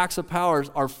 God's acts of powers,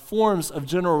 are forms of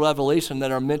general revelation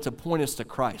that are meant to point us to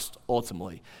Christ,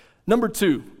 ultimately. Number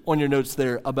 2 on your notes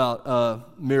there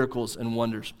about miracles and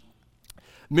wonders.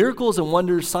 Miracles and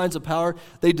wonders, signs of power,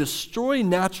 they destroy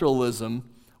naturalism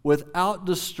without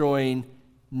destroying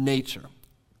nature.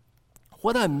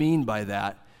 What I mean by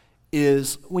that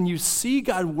is when you see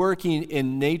God working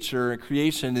in nature and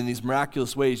creation in these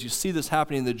miraculous ways, you see this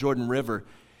happening in the Jordan River,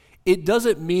 it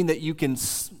doesn't mean that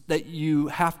you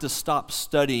have to stop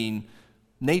studying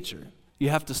nature. You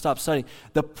have to stop studying.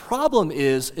 The problem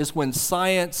is when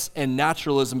science and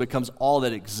naturalism becomes all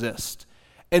that exists.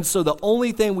 And so the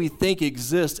only thing we think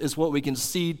exists is what we can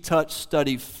see, touch,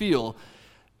 study, feel.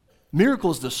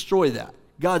 Miracles destroy that.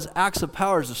 God's acts of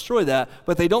powers destroy that,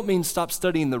 but they don't mean stop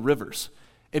studying the rivers.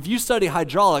 If you study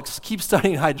hydraulics, keep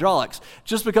studying hydraulics.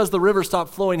 Just because the river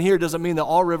stopped flowing here doesn't mean that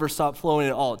all rivers stop flowing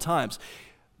at all times.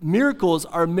 Miracles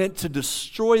are meant to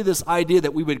destroy this idea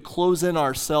that we would close in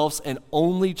ourselves and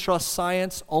only trust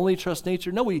science, only trust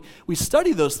nature. No, we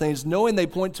study those things knowing they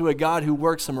point to a God who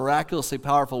works in miraculously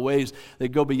powerful ways that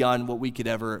go beyond what we could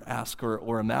ever ask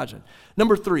or imagine.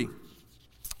 Number 3,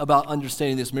 about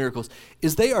understanding these miracles,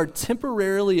 is they are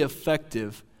temporarily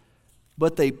effective,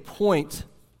 but they point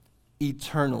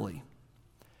eternally.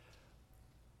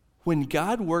 When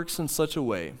God works in such a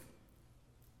way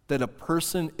that a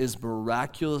person is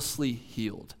miraculously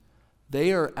healed,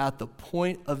 they are at the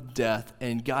point of death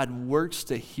and God works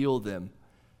to heal them,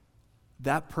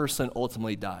 that person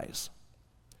ultimately dies.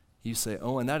 You say,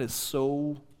 oh, and that is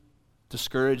so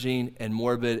discouraging and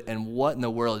morbid, and what in the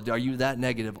world? Are you that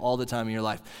negative all the time in your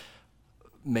life?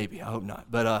 Maybe, I hope not.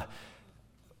 But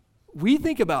we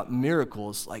think about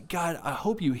miracles like, God, I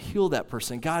hope you heal that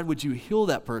person. God, would you heal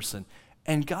that person?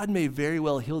 And God may very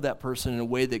well heal that person in a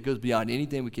way that goes beyond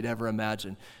anything we could ever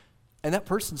imagine. And that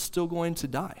person's still going to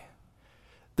die.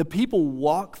 The people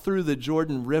walk through the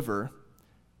Jordan River,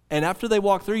 and after they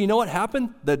walked through, you know what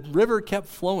happened? The river kept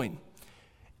flowing.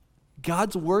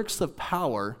 God's works of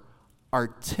power are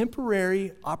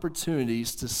temporary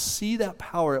opportunities to see that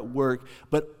power at work,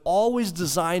 but always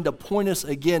designed to point us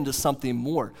again to something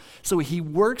more. So he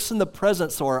works in the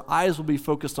present so our eyes will be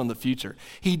focused on the future.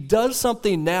 He does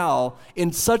something now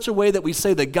in such a way that we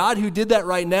say, the God who did that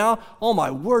right now, oh my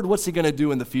word, what's he going to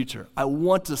do in the future? I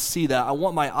want to see that. I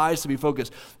want my eyes to be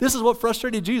focused. This is what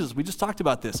frustrated Jesus. We just talked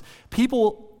about this.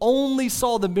 People only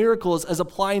saw the miracles as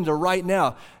applying to right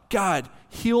now. God,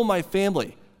 heal my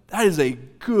family. That is a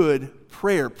good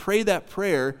prayer. Pray that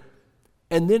prayer,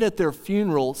 and then at their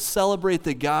funeral, celebrate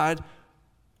the God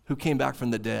who came back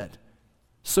from the dead,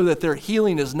 so that their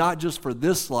healing is not just for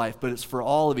this life, but it's for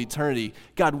all of eternity.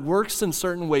 God works in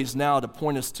certain ways now to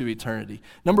point us to eternity.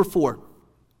 Number 4,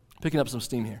 picking up some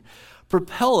steam here.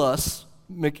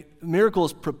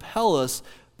 Miracles propel us,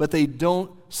 but they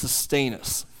don't sustain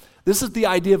us. This is the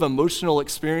idea of emotional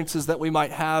experiences that we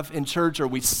might have in church, or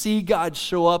we see God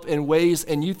show up in ways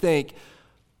and you think,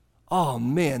 oh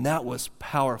man, that was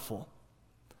powerful.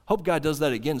 Hope God does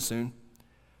that again soon.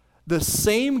 The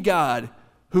same God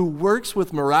who works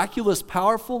with miraculous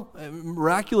power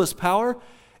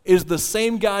is the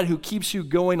same God who keeps you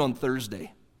going on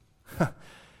Thursday.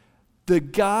 The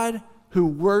God who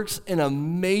works in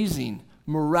amazing,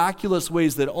 miraculous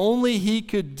ways that only he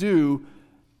could do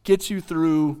gets you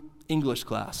through English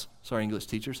class. Sorry, English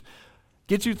teachers.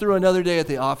 Get you through another day at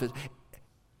the office.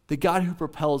 The God who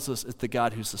propels us is the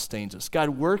God who sustains us.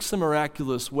 God works in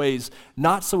miraculous ways,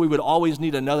 not so we would always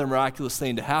need another miraculous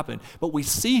thing to happen, but we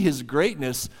see his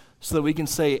greatness so that we can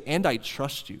say, and I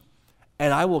trust you,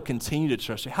 and I will continue to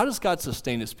trust you. How does God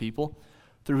sustain his people?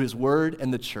 Through his word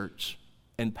and the church,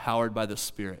 empowered by the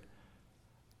Spirit.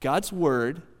 God's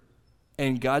word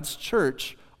and God's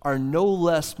church are no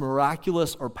less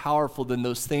miraculous or powerful than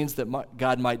those things that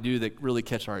God might do that really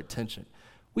catch our attention.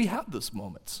 We have those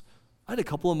moments. I had a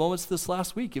couple of moments this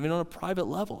last week, even on a private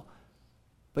level.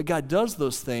 But God does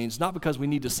those things, not because we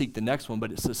need to seek the next one,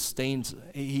 but it sustains.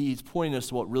 He's pointing us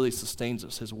to what really sustains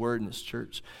us, his word and his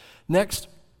church. Next,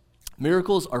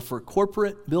 miracles are for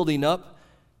corporate building up,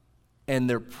 and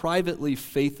they're privately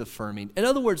faith-affirming. In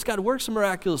other words, God works in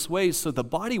miraculous ways so the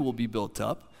body will be built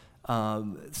up,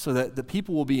 so that the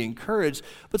people will be encouraged.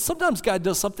 But sometimes God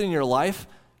does something in your life,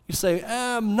 you say,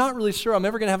 I'm not really sure I'm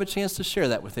ever going to have a chance to share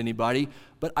that with anybody,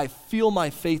 but I feel my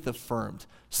faith affirmed.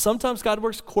 Sometimes God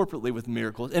works corporately with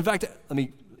miracles. In fact, let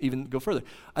me even go further.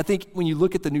 I think when you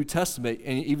look at the New Testament,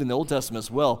 and even the Old Testament as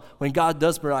well, when God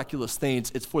does miraculous things,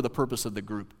 it's for the purpose of the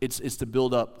group. It's to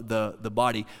build up the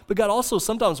body. But God also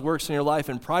sometimes works in your life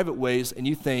in private ways, and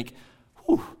you think,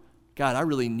 whew, God, I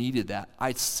really needed that.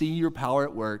 I see your power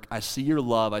at work. I see your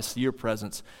love. I see your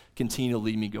presence. Continue to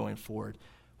lead me going forward.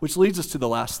 Which leads us to the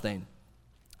last thing.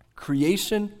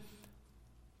 Creation,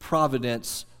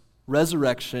 providence,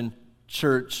 resurrection,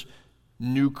 church,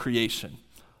 new creation.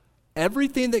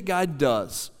 Everything that God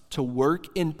does to work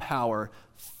in power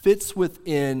fits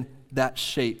within that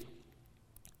shape.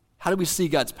 How do we see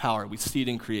God's power? We see it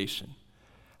in creation.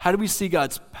 How do we see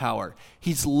God's power?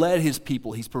 He's led his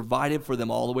people. He's provided for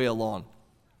them all the way along.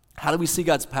 How do we see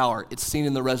God's power? It's seen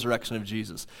in the resurrection of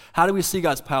Jesus. How do we see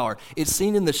God's power? It's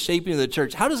seen in the shaping of the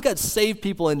church. How does God save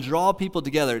people and draw people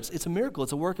together? It's a miracle.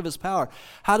 It's a work of his power.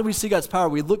 How do we see God's power?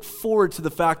 We look forward to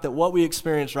the fact that what we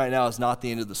experience right now is not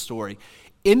the end of the story.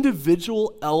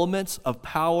 Individual elements of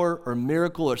power or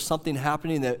miracle or something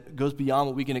happening that goes beyond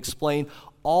what we can explain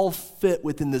all fit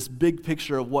within this big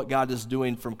picture of what God is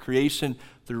doing from creation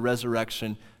through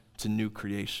resurrection to new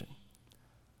creation.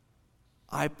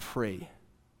 I pray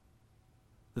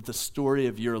that the story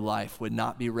of your life would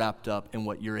not be wrapped up in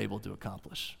what you're able to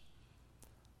accomplish.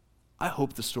 I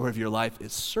hope the story of your life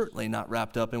is certainly not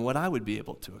wrapped up in what I would be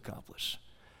able to accomplish.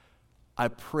 I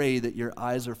pray that your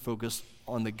eyes are focused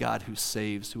on the God who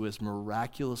saves, who is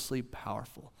miraculously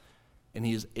powerful, and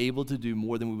he is able to do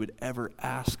more than we would ever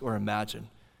ask or imagine.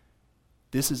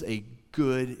 This is a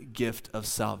good gift of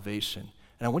salvation.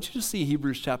 And I want you to see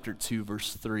Hebrews chapter 2,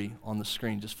 verse 3 on the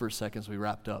screen just for a second as we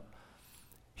wrapped up.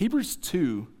 Hebrews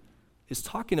 2 is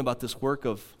talking about this work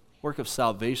of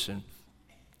salvation.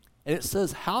 And it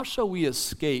says, how shall we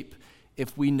escape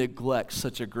if we neglect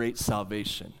such a great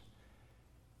salvation.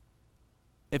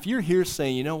 If you're here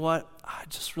saying, you know what, I'm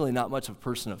just really not much of a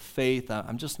person of faith,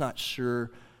 I'm just not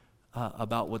sure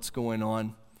about what's going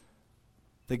on,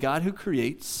 the God who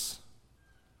creates,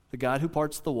 the God who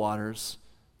parts the waters,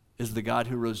 is the God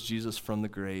who rose Jesus from the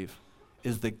grave,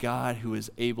 is the God who is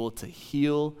able to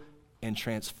heal and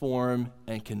transform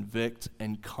and convict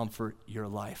and comfort your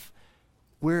life.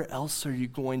 Where else are you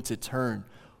going to turn?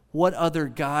 What other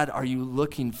God are you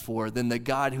looking for than the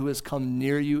God who has come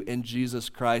near you in Jesus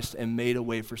Christ and made a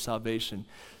way for salvation?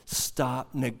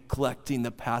 Stop neglecting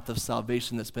the path of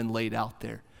salvation that's been laid out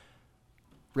there.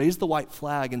 Raise the white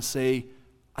flag and say,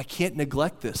 I can't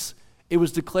neglect this. It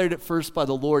was declared at first by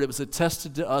the Lord. It was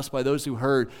attested to us by those who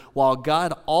heard, while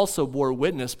God also bore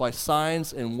witness by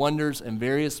signs and wonders and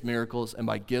various miracles and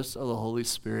by gifts of the Holy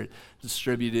Spirit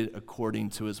distributed according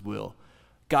to his will.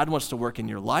 God wants to work in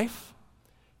your life.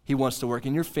 He wants to work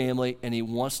in your family, and he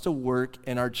wants to work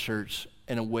in our church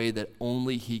in a way that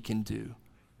only he can do.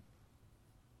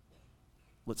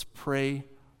 Let's pray,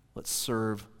 let's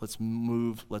serve, let's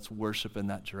move, let's worship in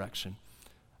that direction.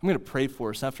 I'm going to pray for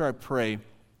us. After I pray,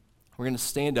 we're going to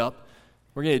stand up.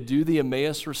 We're going to do the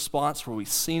Emmaus response where we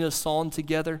sing a psalm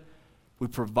together. We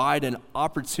provide an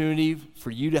opportunity for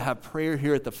you to have prayer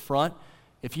here at the front.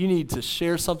 If you need to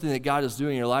share something that God is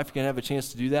doing in your life, you're going to have a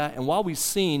chance to do that. And while we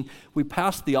sing, we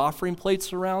pass the offering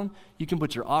plates around. You can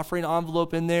put your offering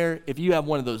envelope in there. If you have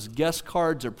one of those guest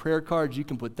cards or prayer cards, you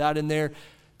can put that in there.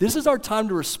 This is our time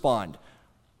to respond.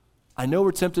 I know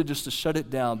we're tempted just to shut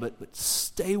it down, but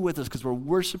stay with us because we're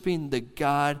worshiping the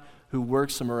God who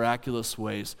works in miraculous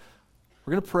ways.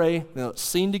 We're going to pray. Then let's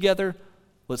sing together.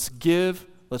 Let's give.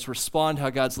 Let's respond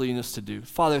how God's leading us to do.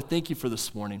 Father, thank you for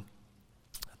this morning.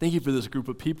 Thank you for this group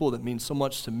of people that means so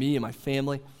much to me and my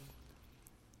family.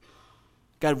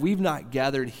 God, we've not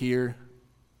gathered here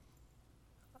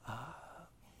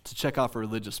to check off a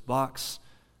religious box.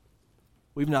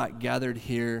 We've not gathered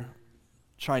here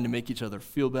trying to make each other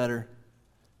feel better.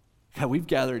 God, we've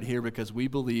gathered here because we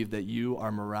believe that you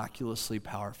are miraculously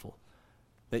powerful,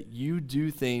 that you do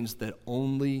things that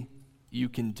only you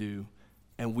can do,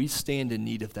 and we stand in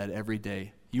need of that every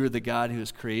day. You are the God who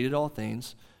has created all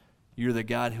things. You're the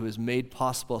God who has made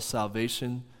possible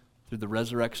salvation through the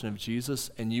resurrection of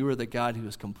Jesus, and you are the God who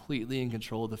is completely in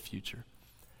control of the future.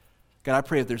 God, I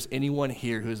pray if there's anyone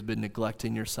here who has been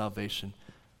neglecting your salvation,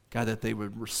 God, that they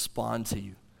would respond to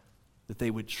you, that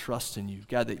they would trust in you.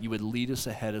 God, that you would lead us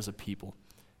ahead as a people.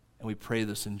 And we pray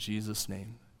this in Jesus'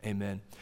 name. Amen.